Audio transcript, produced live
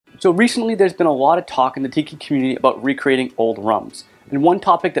So recently there's been a lot of talk in the Tiki community about recreating old rums. And one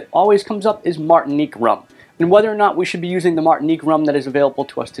topic that always comes up is Martinique Rhum, and whether or not we should be using the Martinique Rhum that is available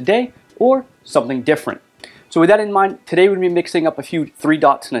to us today, or something different. So with that in mind, today we're going to be mixing up a few 3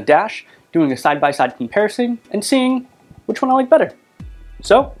 dots and a dash, doing a side-by-side comparison, and seeing which one I like better.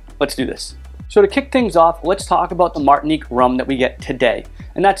 So, let's do this. So to kick things off, let's talk about the Martinique Rhum that we get today.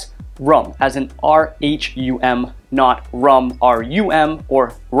 And that's rum, as in R-H-U-M, not rum, R-U-M,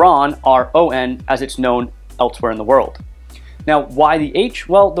 or ron, R-O-N, as it's known elsewhere in the world. Now, why the H?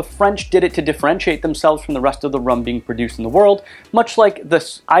 Well, the French did it to differentiate themselves from the rest of the rum being produced in the world, much like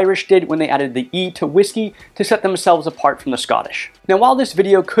the Irish did when they added the E to whiskey to set themselves apart from the Scottish. Now, while this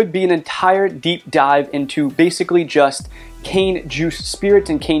video could be an entire deep dive into basically just cane juice spirits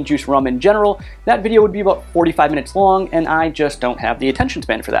and cane juice rum in general, that video would be about 45 minutes long, and I just don't have the attention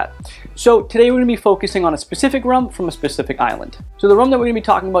span for that. So today we're going to be focusing on a specific rum from a specific island. So the rum that we're going to be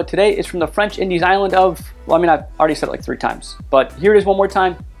talking about today is from the French Indies island of, well, I mean, I've already said it like 3 times, but here it is one more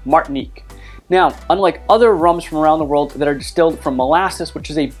time, Martinique. Now, unlike other rums from around the world that are distilled from molasses, which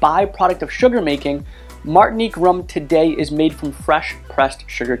is a byproduct of sugar making, Martinique rum today is made from fresh pressed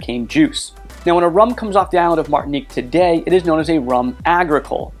sugarcane juice. Now, when a rum comes off the island of Martinique today, it is known as a rum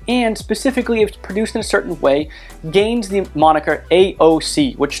agricole, and specifically if it's produced in a certain way, gains the moniker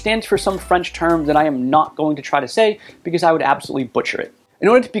AOC, which stands for some French term that I am not going to try to say because I would absolutely butcher it. In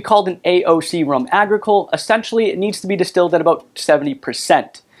order to be called an AOC rum agricole, essentially it needs to be distilled at about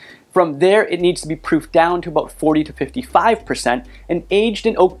 70%. From there, it needs to be proofed down to about 40 to 55% and aged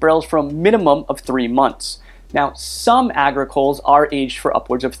in oak barrels for a minimum of 3 months. Now, some agricoles are aged for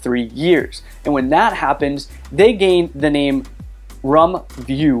upwards of 3 years, and when that happens, they gain the name rum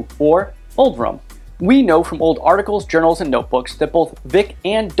vieux, or old rum. We know from old articles, journals, and notebooks that both Vic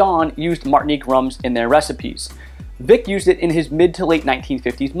and Don used Martinique rums in their recipes. Vic used it in his mid to late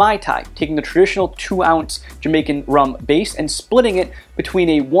 1950s Mai Tai, taking the traditional 2-ounce Jamaican rum base and splitting it between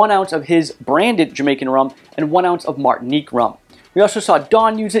a 1 ounce of his branded Jamaican rum and 1 ounce of Martinique rum. We also saw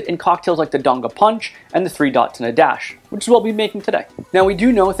Don use it in cocktails like the Donga Punch and the 3 dots and a dash, which is what we'll be making today. Now, we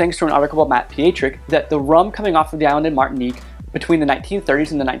do know, thanks to an article by Matt Pietrek, that the rum coming off of the island in Martinique between the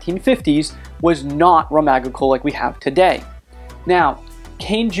 1930s and the 1950s was not rum agricole like we have today. Now,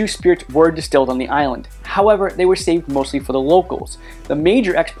 cane juice spirits were distilled on the island. However, they were saved mostly for the locals. The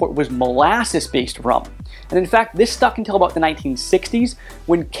major export was molasses-based rum. And in fact, this stuck until about the 1960s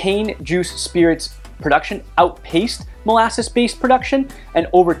when cane juice spirits production outpaced molasses-based production and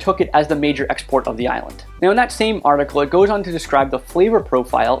overtook it as the major export of the island. Now, in that same article, it goes on to describe the flavor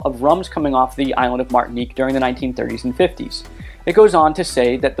profile of rums coming off the island of Martinique during the 1930s and 50s. It goes on to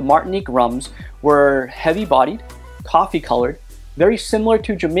say that the Martinique rums were heavy-bodied, coffee-colored, very similar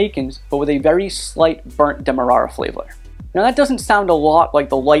to Jamaicans, but with a very slight burnt Demerara flavor. Now, that doesn't sound a lot like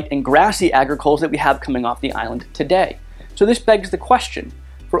the light and grassy agricoles that we have coming off the island today. So this begs the question,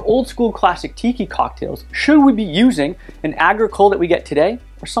 for old school classic tiki cocktails, should we be using an agricole that we get today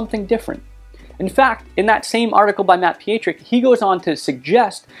or something different? In fact, in that same article by Matt Pietrek, he goes on to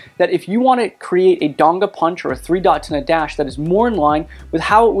suggest that if you want to create a Donga Punch or a 3 dots and a dash that is more in line with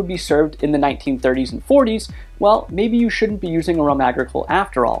how it would be served in the 1930s and 40s, well, maybe you shouldn't be using a rum agricole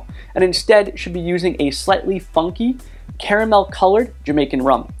after all, and instead should be using a slightly funky, caramel-colored Jamaican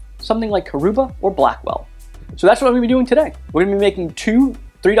rum, something like Karuba or Blackwell. So that's what we're going to be doing today. We're going to be making 2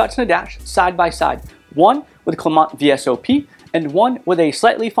 3 dots and a dash side by side, one with Clement VSOP and one with a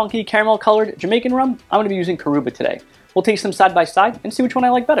slightly funky caramel colored Jamaican rum. I'm going to be using Karuba today. We'll taste them side by side and see which one I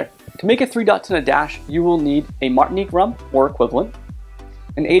like better. To make a 3 dots and a dash, you will need a Martinique rum or equivalent,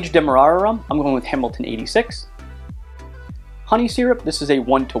 an Aged Demerara Rum, I'm going with Hamilton 86, honey syrup, this is a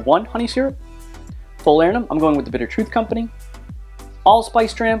 1-to-1 honey syrup, Falernum, I'm going with the Bitter Truth Company,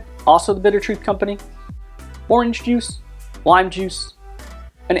 Allspice Dram, also the Bitter Truth Company, orange juice, lime juice,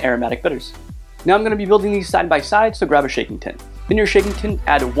 and Aromatic Bitters. Now I'm going to be building these side by side, so grab a shaking tin. In your shaking tin,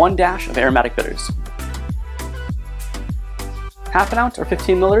 add 1 dash of Aromatic Bitters, half an ounce or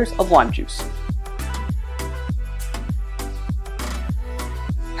 15 milliliters of lime juice,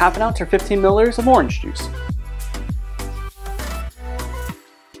 half an ounce or 15 milliliters of orange juice,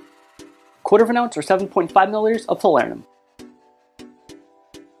 quarter of an ounce or 7.5 milliliters of Falernum,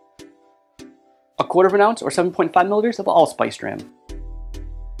 a quarter of an ounce or 7.5 milliliters of Allspice Dram,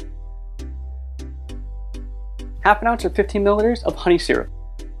 half an ounce or 15 milliliters of honey syrup,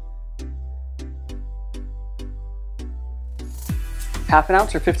 half an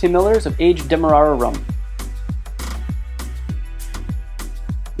ounce or 15 milliliters of Aged Demerara Rum,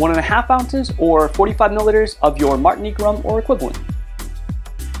 1.5 ounces or 45 milliliters of your Martinique Rum or equivalent,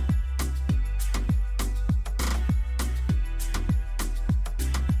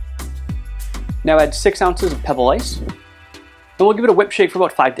 Now add 6 ounces of pebble ice, and we'll give it a whip shake for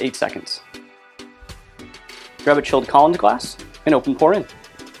about 5 to 8 seconds. Grab a chilled Collins glass and open pour in.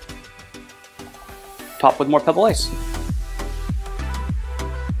 Top with more pebble ice.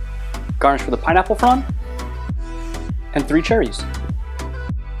 Garnish with a pineapple frond and 3 cherries.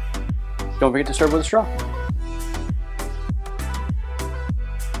 Don't forget to serve with a straw.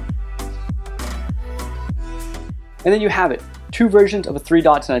 And then you have it, 2 versions of a 3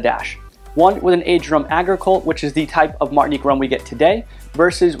 dots and a dash. One with an aged rum agricole, which is the type of Martinique rum we get today,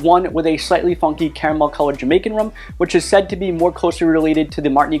 versus one with a slightly funky caramel colored Jamaican rum, which is said to be more closely related to the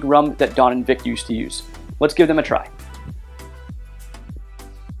Martinique rum that Don and Vic used to use. Let's give them a try.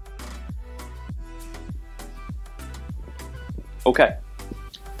 Okay,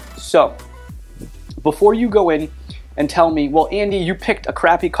 so before you go in and tell me, well, Andy, you picked a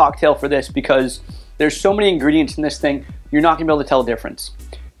crappy cocktail for this because there's so many ingredients in this thing, you're not gonna be able to tell the difference.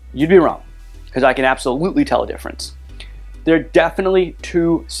 You'd be wrong, because I can absolutely tell a difference. They're definitely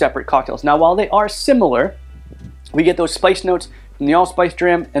 2 separate cocktails. Now, while they are similar, we get those spice notes from the Allspice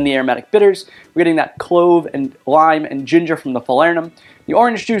Dram and the Aromatic Bitters. We're getting that clove and lime and ginger from the Falernum. The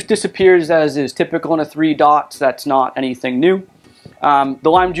orange juice disappears as is typical in a 3 dots. That's not anything new. The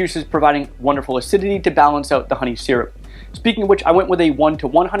lime juice is providing wonderful acidity to balance out the honey syrup. Speaking of which, I went with a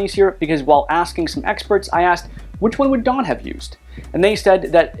 1-to-1 honey syrup because while asking some experts, I asked, which one would Don have used? And they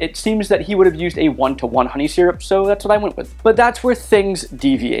said that it seems that he would have used a 1-to-1 honey syrup, so that's what I went with. But that's where things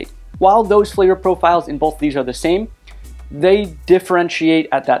deviate. While those flavor profiles in both of these are the same, they differentiate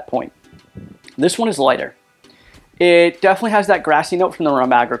at that point. This one is lighter. It definitely has that grassy note from the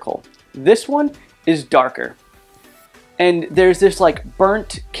rum agricole. This one is darker. And there's this like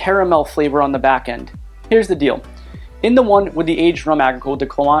burnt caramel flavor on the back end. Here's the deal. In the one with the aged rum agricole, the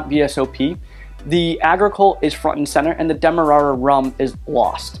Clement VSOP, the agricole is front and center and the Demerara rum is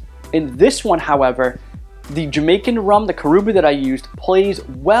lost. In this one, however, the Jamaican rum, the Caruba that I used, plays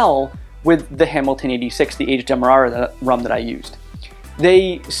well with the Hamilton 86, the Aged Demerara rum that I used.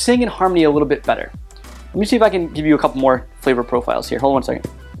 They sing in harmony a little bit better. Let me see if I can give you a couple more flavor profiles here. Hold on one second.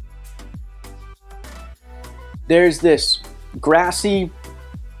 There's this grassy,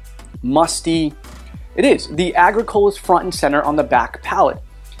 musty, it is. The agricole is front and center on the back palate.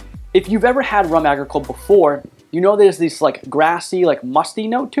 If you've ever had rum agricole before, you know there's this like grassy, like musty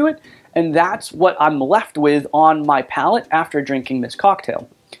note to it, and that's what I'm left with on my palate after drinking this cocktail.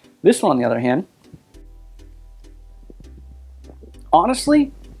 This one, on the other hand,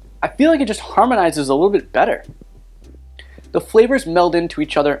 honestly, I feel like it just harmonizes a little bit better. The flavors meld into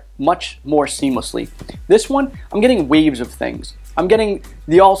each other much more seamlessly. This one, I'm getting waves of things. I'm getting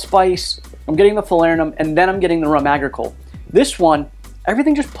the allspice, I'm getting the falernum, and then I'm getting the rum agricole. This one,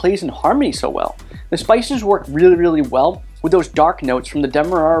 everything just plays in harmony so well. The spices work really, really well with those dark notes from the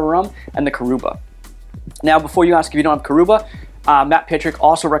Demerara rum and the Caruba. Now, before you ask if you don't have Caruba, Matt Patrick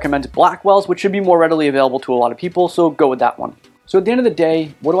also recommends Blackwells, which should be more readily available to a lot of people, so go with that one. So at the end of the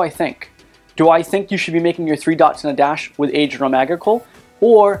day, what do I think? Do I think you should be making your 3 dots and a dash with aged rum agricole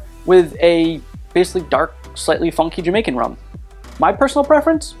or with a basically dark, slightly funky Jamaican rum? My personal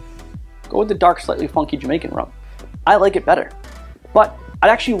preference? Go with the dark, slightly funky Jamaican rum. I like it better. But I'd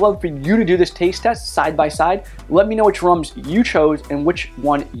actually love for you to do this taste test side by side. Let me know which rums you chose and which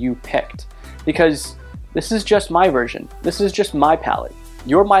one you picked. Because this is just my version. This is just my palate.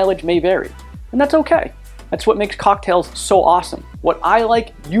 Your mileage may vary, and that's okay. That's what makes cocktails so awesome. What I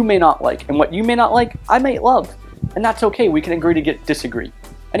like, you may not like, and what you may not like, I may love. And that's okay, we can agree to disagree.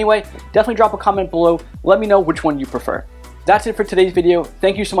 Anyway, definitely drop a comment below. Let me know which one you prefer. That's it for today's video.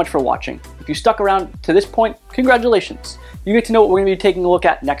 Thank you so much for watching. If you stuck around to this point, congratulations. You get to know what we're gonna be taking a look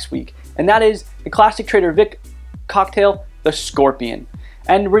at next week. And that is the classic Trader Vic cocktail, the Scorpion.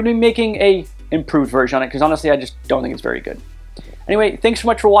 And we're gonna be making a improved version on it because honestly, I just don't think it's very good. Anyway, thanks so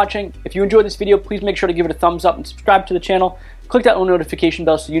much for watching. If you enjoyed this video, please make sure to give it a thumbs up and subscribe to the channel. Click that little notification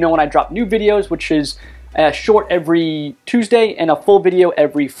bell so you know when I drop new videos, which is a short every Tuesday and a full video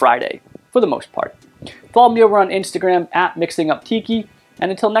every Friday, for the most part. Follow me over on Instagram at MixingUpTiki.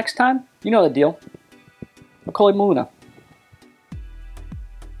 And until next time, you know the deal. Makoli Maluna.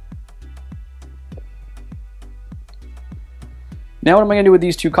 Now what am I going to do with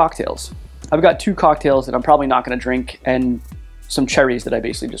these 2 cocktails? I've got 2 cocktails that I'm probably not going to drink and some cherries that I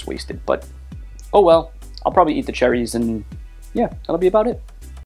basically just wasted. But, oh well, I'll probably eat the cherries and yeah, that'll be about it.